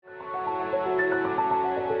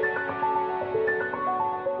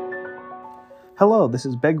Hello, this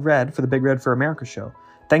is Big Red for the Big Red for America show.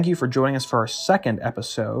 Thank you for joining us for our second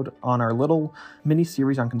episode on our little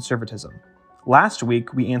mini-series on conservatism. Last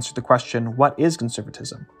week, we answered the question, what is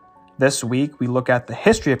conservatism? This week, we look at the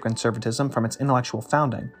history of conservatism from its intellectual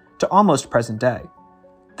founding to almost present day.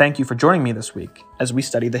 Thank you for joining me this week as we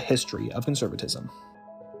study the history of conservatism.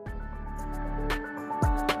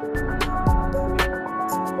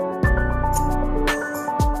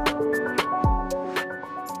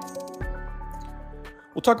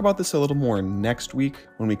 We'll talk about this a little more next week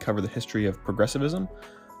when we cover the history of progressivism,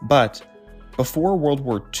 but before World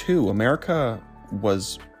War II, America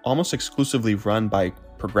was almost exclusively run by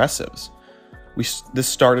progressives. This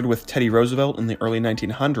started with Teddy Roosevelt in the early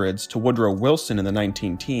 1900s to Woodrow Wilson in the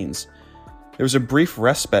 19-teens. There was a brief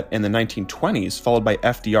respite in the 1920s, followed by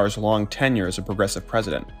FDR's long tenure as a progressive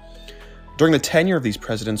president. During the tenure of these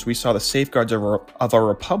presidents, we saw the safeguards of our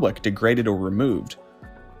republic degraded or removed.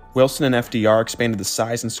 Wilson and FDR expanded the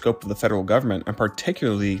size and scope of the federal government, and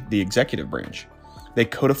particularly the executive branch. They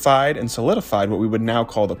codified and solidified what we would now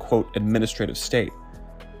call the, quote, administrative state.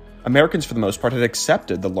 Americans, for the most part, had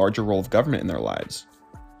accepted the larger role of government in their lives.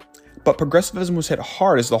 But progressivism was hit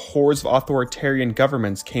hard as the hordes of authoritarian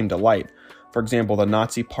governments came to light. For example, the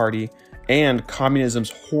Nazi Party and communism's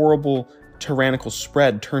horrible, tyrannical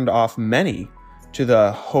spread turned off many to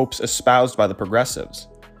the hopes espoused by the progressives.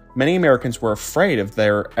 Many Americans were afraid of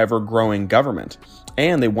their ever-growing government,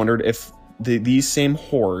 and they wondered if these same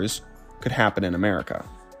horrors could happen in America.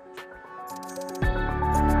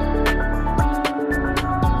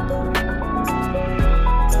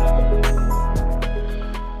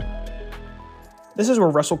 This is where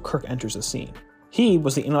Russell Kirk enters the scene. He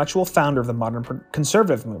was the intellectual founder of the modern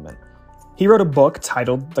conservative movement. He wrote a book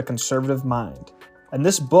titled The Conservative Mind, and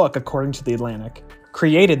this book, according to The Atlantic,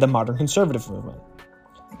 created the modern conservative movement.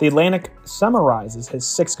 The Atlantic summarizes his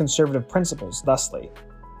 6 conservative principles thusly.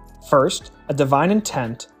 First, a divine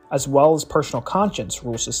intent as well as personal conscience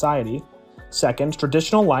rules society. Second,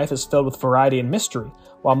 traditional life is filled with variety and mystery,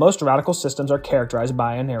 while most radical systems are characterized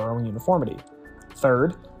by a narrow uniformity.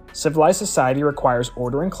 Third, civilized society requires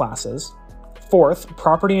order and classes. Fourth,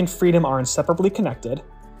 property and freedom are inseparably connected.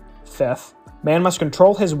 Fifth, man must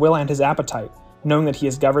control his will and his appetite, knowing that he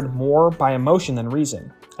is governed more by emotion than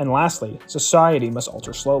reason. And lastly, society must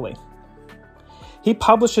alter slowly. He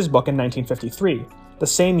published his book in 1953, the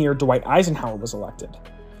same year Dwight Eisenhower was elected.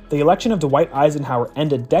 The election of Dwight Eisenhower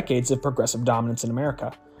ended decades of progressive dominance in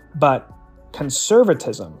America, but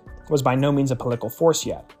conservatism was by no means a political force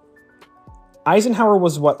yet. Eisenhower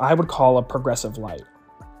was what I would call a progressive light.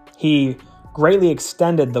 He greatly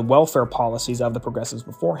extended the welfare policies of the progressives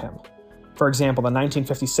before him. For example, the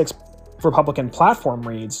 1956 Republican platform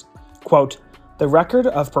reads, quote, "The record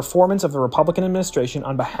of performance of the Republican administration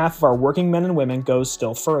on behalf of our working men and women goes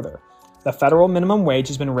still further. The federal minimum wage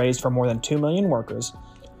has been raised for more than 2 million workers.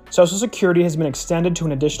 Social Security has been extended to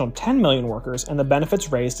an additional 10 million workers, and the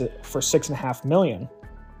benefits raised for 6.5 million.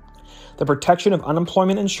 The protection of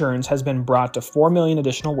unemployment insurance has been brought to 4 million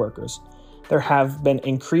additional workers. There have been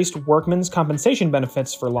increased workmen's compensation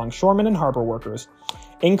benefits for longshoremen and harbor workers,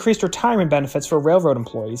 increased retirement benefits for railroad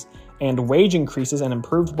employees, and wage increases and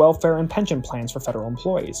improved welfare and pension plans for federal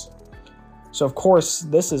employees." So of course,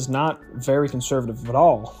 this is not very conservative at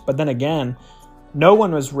all, but then again, no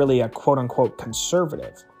one was really a quote-unquote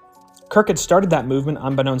conservative. Kirk had started that movement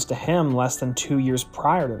unbeknownst to him less than 2 years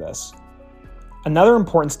prior to this. Another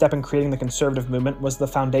important step in creating the conservative movement was the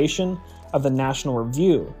foundation of the National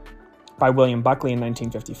Review by William Buckley in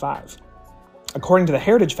 1955. According to the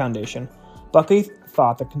Heritage Foundation, Buckley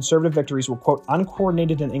thought that conservative victories were, quote,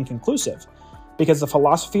 uncoordinated and inconclusive because the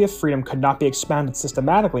philosophy of freedom could not be expounded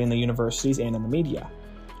systematically in the universities and in the media.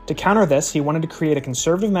 To counter this, he wanted to create a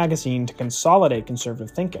conservative magazine to consolidate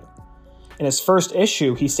conservative thinking. In his first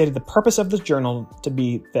issue, he stated the purpose of the journal to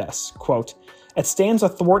be this, quote, "It stands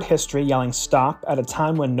athwart history yelling stop at a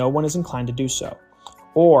time when no one is inclined to do so,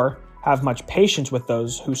 or have much patience with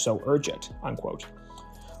those who so urge it," unquote.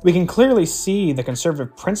 We can clearly see the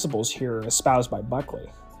conservative principles here espoused by Buckley.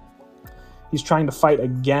 He's trying to fight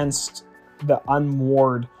against the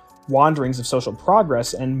unmoored wanderings of social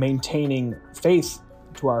progress and maintaining faith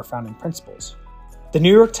to our founding principles. The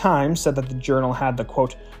New York Times said that the journal had the,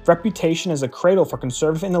 quote, "reputation as a cradle for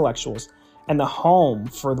conservative intellectuals and the home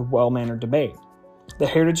for the well-mannered debate." The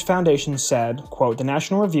Heritage Foundation said, quote, "The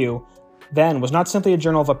National Review then was not simply a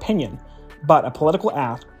journal of opinion, but a political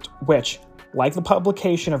act which, like the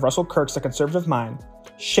publication of Russell Kirk's The Conservative Mind,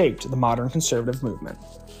 shaped the modern conservative movement."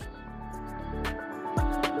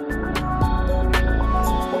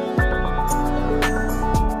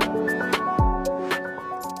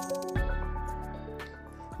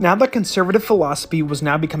 Now that conservative philosophy was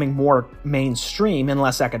now becoming more mainstream and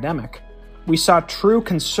less academic, we saw true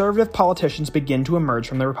conservative politicians begin to emerge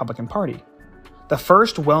from the Republican Party. The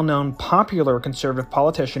first well-known popular conservative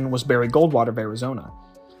politician was Barry Goldwater of Arizona.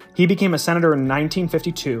 He became a senator in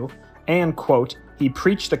 1952 and, quote, he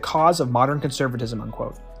preached the cause of modern conservatism,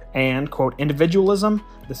 unquote, and, quote, individualism,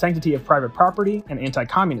 the sanctity of private property, and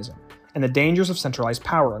anti-communism, and the dangers of centralized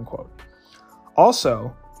power, unquote.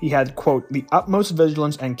 Also, he had, quote, the utmost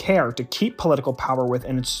vigilance and care to keep political power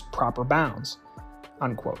within its proper bounds,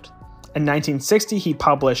 unquote. In 1960, he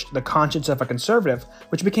published The Conscience of a Conservative,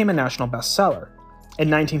 which became a national bestseller. In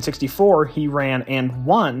 1964, he ran and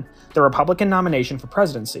won the Republican nomination for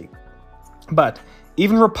presidency. But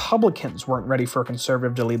even Republicans weren't ready for a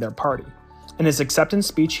conservative to lead their party. In his acceptance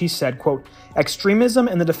speech, he said, quote, extremism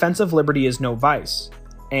in the defense of liberty is no vice,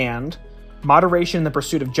 and moderation in the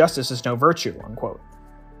pursuit of justice is no virtue, unquote.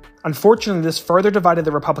 Unfortunately, this further divided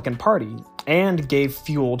the Republican Party and gave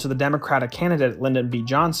fuel to the Democratic candidate Lyndon B.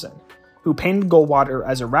 Johnson, who painted Goldwater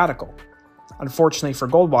as a radical. Unfortunately for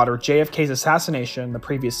Goldwater, JFK's assassination the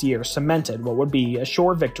previous year cemented what would be a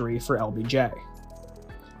sure victory for LBJ.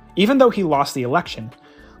 Even though he lost the election,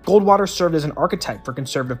 Goldwater served as an archetype for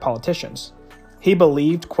conservative politicians. He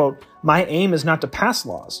believed, quote, my aim is not to pass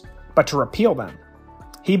laws, but to repeal them.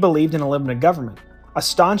 He believed in a limited government, a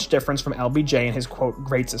staunch difference from LBJ and his, quote,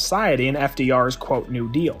 Great Society and FDR's, quote, New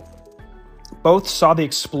Deal. Both saw the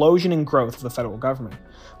explosion in growth of the federal government,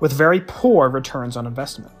 with very poor returns on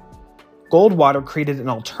investment. Goldwater created an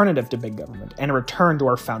alternative to big government and a return to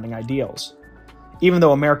our founding ideals, even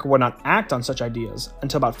though America would not act on such ideas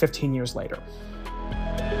until about 15 years later.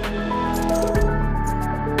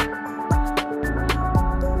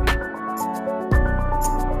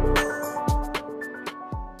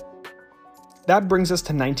 That brings us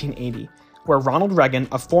to 1980, where Ronald Reagan,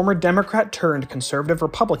 a former Democrat turned conservative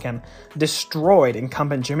Republican, destroyed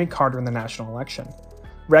incumbent Jimmy Carter in the national election.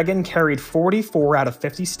 Reagan carried 44 out of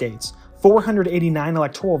 50 states, 489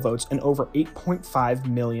 electoral votes, and over 8.5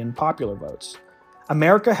 million popular votes.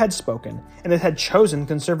 America had spoken, and it had chosen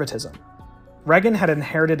conservatism. Reagan had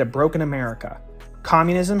inherited a broken America.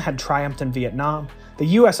 Communism had triumphed in Vietnam,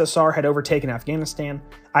 the USSR had overtaken Afghanistan,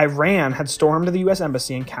 Iran had stormed the US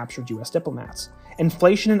Embassy and captured US diplomats.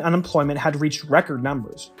 Inflation and unemployment had reached record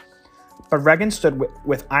numbers. But Reagan stood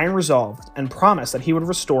with iron resolve and promised that he would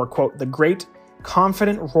restore, quote, the great,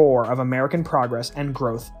 confident roar of American progress and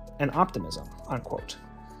growth and optimism, unquote.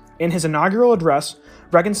 In his inaugural address,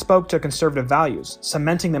 Reagan spoke to conservative values,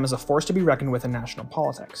 cementing them as a force to be reckoned with in national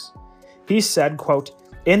politics. He said, quote,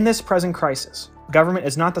 in this present crisis, government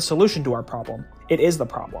is not the solution to our problem, it is the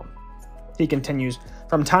problem. He continues,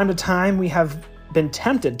 from time to time, we have been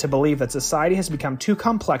tempted to believe that society has become too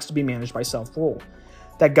complex to be managed by self-rule,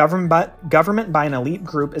 that government by an elite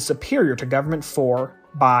group is superior to government for,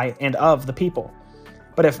 by, and of the people.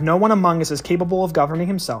 But if no one among us is capable of governing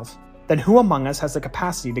himself, then who among us has the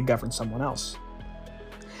capacity to govern someone else?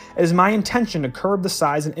 It is my intention to curb the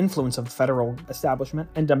size and influence of the federal establishment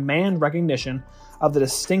and demand recognition of the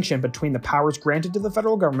distinction between the powers granted to the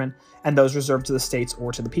federal government and those reserved to the states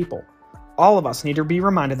or to the people. All of us need to be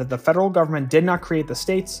reminded that the federal government did not create the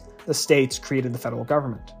states created the federal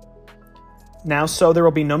government. Now, so there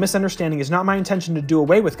will be no misunderstanding, it is not my intention to do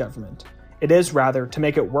away with government. It is, rather, to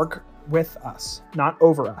make it work with us, not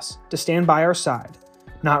over us, to stand by our side,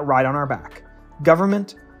 not ride on our back.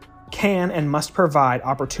 Government can and must provide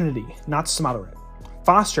opportunity, not smother it.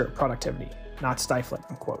 Foster productivity, not stifle it,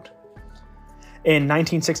 unquote. In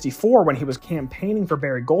 1964, when he was campaigning for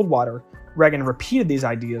Barry Goldwater, Reagan repeated these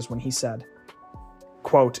ideas when he said,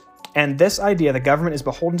 quote, and this idea that government is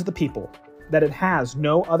beholden to the people, that it has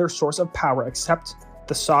no other source of power except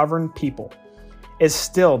the sovereign people, is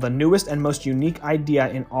still the newest and most unique idea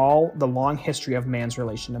in all the long history of man's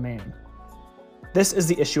relation to man. This is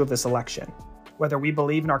the issue of this election, whether we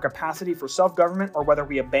believe in our capacity for self-government or whether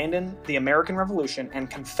we abandon the American Revolution and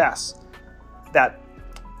confess that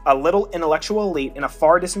a little intellectual elite in a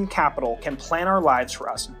far distant capital can plan our lives for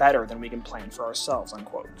us better than we can plan for ourselves,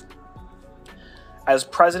 unquote. As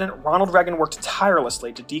president, Ronald Reagan worked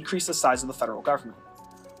tirelessly to decrease the size of the federal government.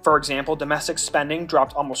 For example, domestic spending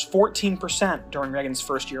dropped almost 14% during Reagan's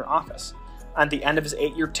first year in office. At the end of his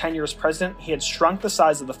 8-year tenure as president, he had shrunk the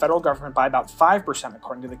size of the federal government by about 5%,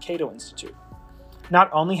 according to the Cato Institute. Not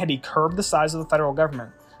only had he curbed the size of the federal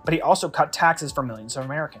government, but he also cut taxes for millions of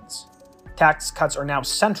Americans. Tax cuts are now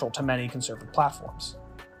central to many conservative platforms.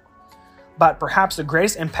 But perhaps the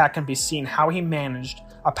greatest impact can be seen how he managed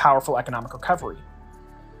a powerful economic recovery.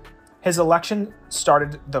 His election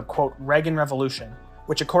started the, quote, Reagan Revolution,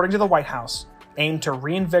 which according to the White House aimed to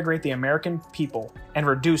reinvigorate the American people and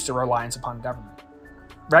reduce their reliance upon government.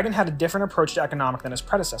 Reagan had a different approach to economics than his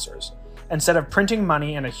predecessors. Instead of printing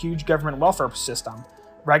money and a huge government welfare system,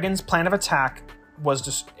 Reagan's plan of attack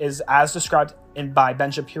is as described by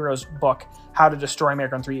Ben Shapiro's book, How to Destroy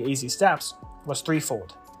America in 3 Easy Steps, was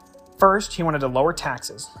threefold. First, he wanted to lower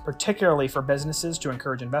taxes, particularly for businesses to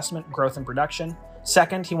encourage investment, growth, and production.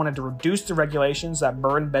 Second, he wanted to reduce the regulations that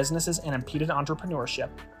burdened businesses and impeded entrepreneurship.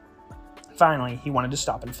 Finally, he wanted to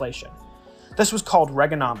stop inflation. This was called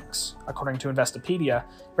Reaganomics. According to Investopedia,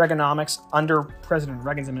 Reaganomics under President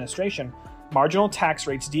Reagan's administration, marginal tax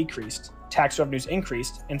rates decreased, tax revenues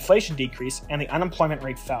increased, inflation decreased, and the unemployment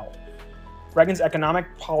rate fell. Reagan's economic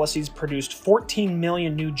policies produced 14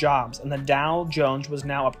 million new jobs, and the Dow Jones was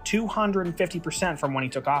now up 250% from when he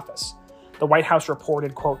took office. The White House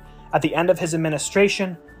reported, quote, "At the end of his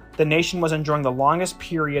administration, the nation was enjoying the longest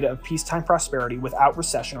period of peacetime prosperity without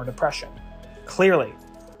recession or depression." Clearly,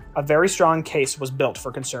 a very strong case was built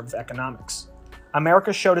for conservative economics.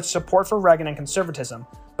 America showed its support for Reagan and conservatism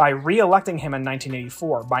by re-electing him in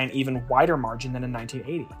 1984 by an even wider margin than in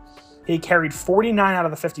 1980. He carried 49 out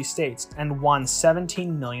of the 50 states and won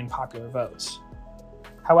 17 million popular votes.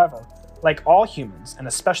 However, like all humans, and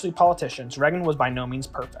especially politicians, Reagan was by no means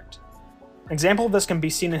perfect. An example of this can be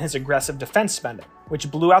seen in his aggressive defense spending, which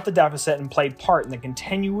blew out the deficit and played part in the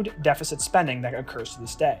continued deficit spending that occurs to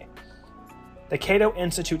this day. The Cato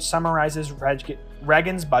Institute summarizes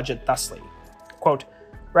Reagan's budget thusly, quote,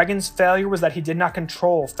 "Reagan's failure was that he did not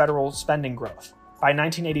control federal spending growth. By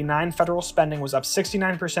 1989, federal spending was up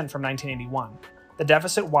 69% from 1981. The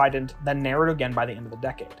deficit widened, then narrowed again by the end of the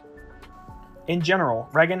decade." In general,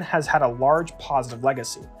 Reagan has had a large positive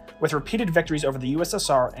legacy, with repeated victories over the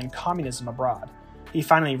USSR and communism abroad. He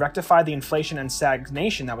finally rectified the inflation and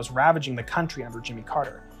stagnation that was ravaging the country under Jimmy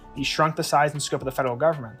Carter. He shrunk the size and scope of the federal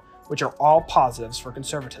government, which are all positives for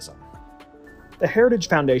conservatism. The Heritage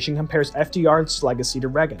Foundation compares FDR's legacy to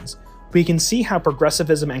Reagan's. We can see how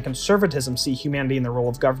progressivism and conservatism see humanity and the role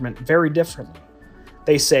of government very differently.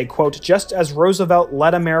 They say, quote, "Just as Roosevelt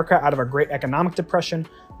led America out of a great economic depression,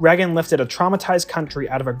 Reagan lifted a traumatized country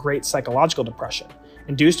out of a great psychological depression,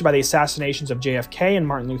 induced by the assassinations of JFK and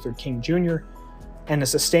Martin Luther King Jr., and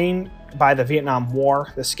sustained by the Vietnam War,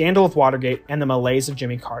 the scandal of Watergate, and the malaise of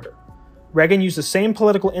Jimmy Carter. Reagan used the same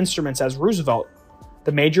political instruments as Roosevelt,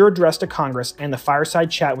 the major address to Congress and the fireside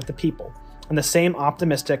chat with the people, and the same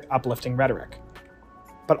optimistic, uplifting rhetoric.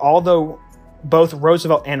 But although both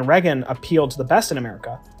Roosevelt and Reagan appealed to the best in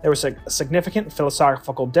America, there was a significant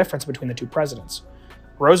philosophical difference between the two presidents.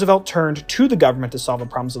 Roosevelt turned to the government to solve the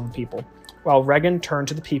problems of the people, while Reagan turned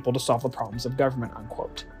to the people to solve the problems of government,"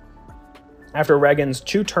 unquote. After Reagan's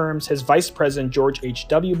 2 terms, his vice president, George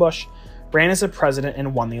H.W. Bush, ran as a president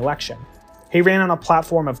and won the election. He ran on a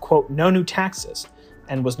platform of, quote, "no new taxes,"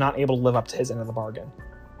 and was not able to live up to his end of the bargain.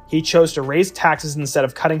 He chose to raise taxes instead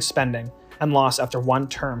of cutting spending, and lost after 1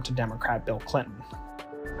 term to Democrat Bill Clinton.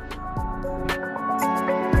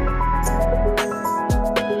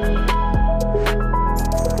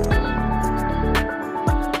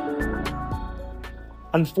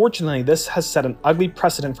 Unfortunately, this has set an ugly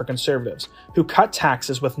precedent for conservatives, who cut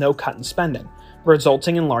taxes with no cut in spending,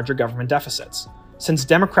 resulting in larger government deficits. Since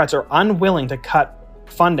Democrats are unwilling to cut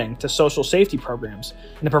funding to social safety programs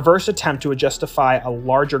in a perverse attempt to justify a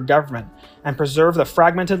larger government and preserve the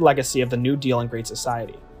fragmented legacy of the New Deal and Great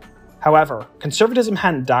Society. However, conservatism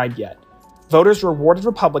hadn't died yet. Voters rewarded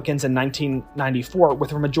Republicans in 1994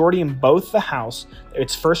 with a majority in both the House,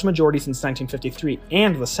 its first majority since 1953,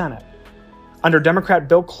 and the Senate. Under Democrat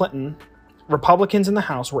Bill Clinton, Republicans in the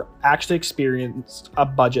House were actually experienced a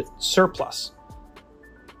budget surplus.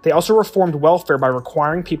 They also reformed welfare by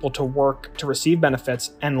requiring people to work to receive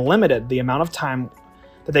benefits and limited the amount of time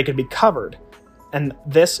that they could be covered, and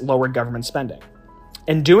this lowered government spending.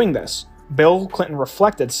 In doing this, Bill Clinton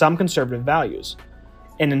reflected some conservative values.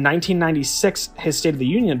 And in 1996, his State of the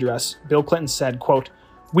Union address, Bill Clinton said, quote,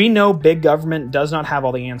 "We know big government does not have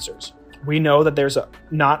all the answers. We know that there's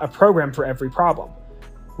not a program for every problem.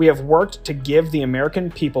 We have worked to give the American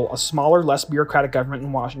people a smaller, less bureaucratic government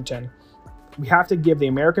in Washington. We have to give the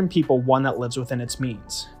American people one that lives within its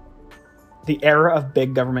means. The era of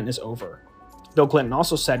big government is over." Bill Clinton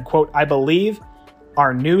also said, quote, "I believe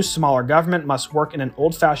our new, smaller government must work in an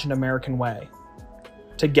old-fashioned American way.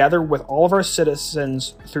 Together with all of our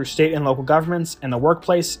citizens through state and local governments, in the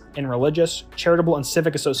workplace, in religious, charitable, and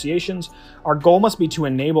civic associations, our goal must be to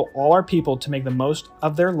enable all our people to make the most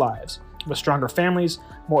of their lives, with stronger families,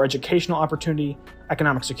 more educational opportunity,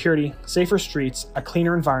 economic security, safer streets, a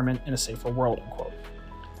cleaner environment, and a safer world," unquote.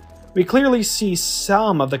 We clearly see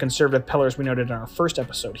some of the conservative pillars we noted in our first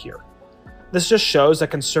episode here. This just shows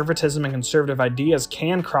that conservatism and conservative ideas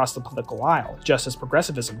can cross the political aisle, just as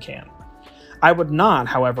progressivism can. I would not,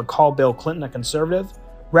 however, call Bill Clinton a conservative.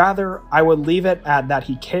 Rather, I would leave it at that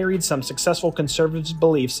he carried some successful conservative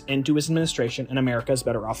beliefs into his administration, and America is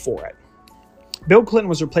better off for it. Bill Clinton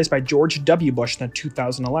was replaced by George W. Bush in the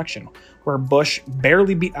 2000 election, where Bush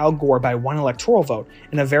barely beat Al Gore by one electoral vote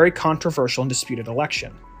in a very controversial and disputed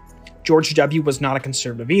election. George W. was not a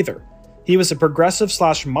conservative either. He was a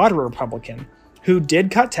progressive/moderate Republican who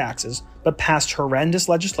did cut taxes, but passed horrendous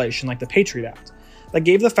legislation like the Patriot Act that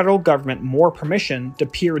gave the federal government more permission to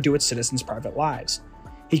peer into its citizens' private lives.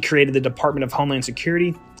 He created the Department of Homeland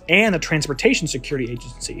Security and the Transportation Security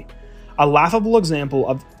Agency, a laughable example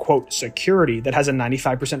of, quote, security that has a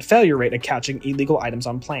 95% failure rate at catching illegal items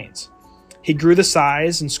on planes. He grew the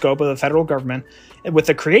size and scope of the federal government with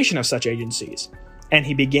the creation of such agencies, and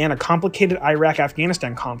he began a complicated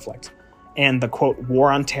Iraq-Afghanistan conflict and the, quote, war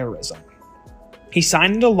on terrorism. He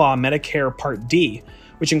signed into law Medicare Part D,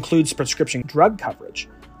 which includes prescription drug coverage.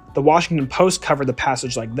 The Washington Post covered the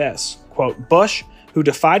passage like this, quote, Bush, who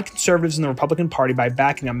defied conservatives in the Republican Party by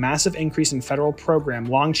backing a massive increase in federal program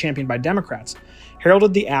long championed by Democrats,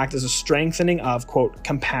 heralded the act as a strengthening of, quote,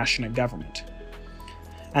 compassionate government.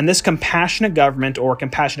 And this compassionate government, or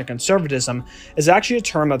compassionate conservatism, is actually a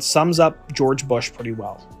term that sums up George Bush pretty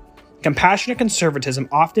well. Compassionate conservatism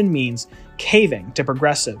often means caving to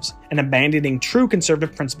progressives and abandoning true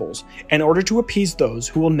conservative principles in order to appease those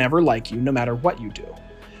who will never like you no matter what you do.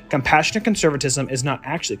 Compassionate conservatism is not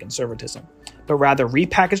actually conservatism, but rather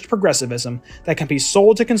repackaged progressivism that can be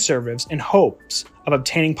sold to conservatives in hopes of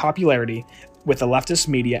obtaining popularity with the leftist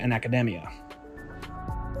media and academia.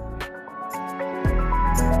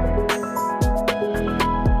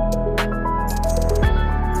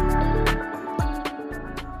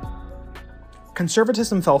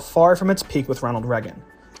 Conservatism fell far from its peak with Ronald Reagan.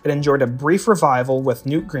 It enjoyed a brief revival with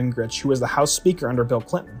Newt Gingrich, who was the House Speaker under Bill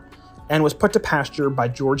Clinton, and was put to pasture by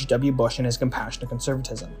George W. Bush and his compassionate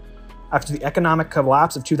conservatism. After the economic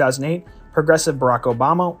collapse of 2008, progressive Barack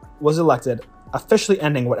Obama was elected, officially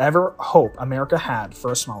ending whatever hope America had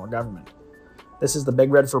for a smaller government. This is the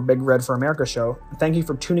Big Red for America show, and thank you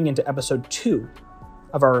for tuning into episode 2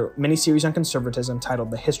 of our mini-series on conservatism titled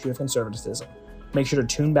The History of Conservatism. Make sure to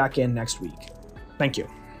tune back in next week. Thank you.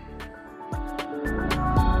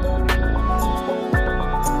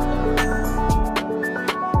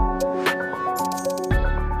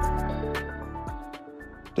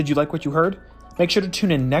 Did you like what you heard? Make sure to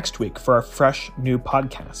tune in next week for our fresh new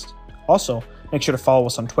podcast. Also, make sure to follow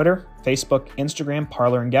us on Twitter, Facebook, Instagram,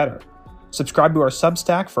 Parler, and Getter. Subscribe to our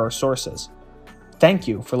Substack for our sources. Thank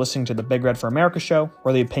you for listening to the Big Red for America show,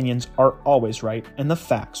 where the opinions are always right and the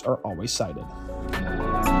facts are always cited.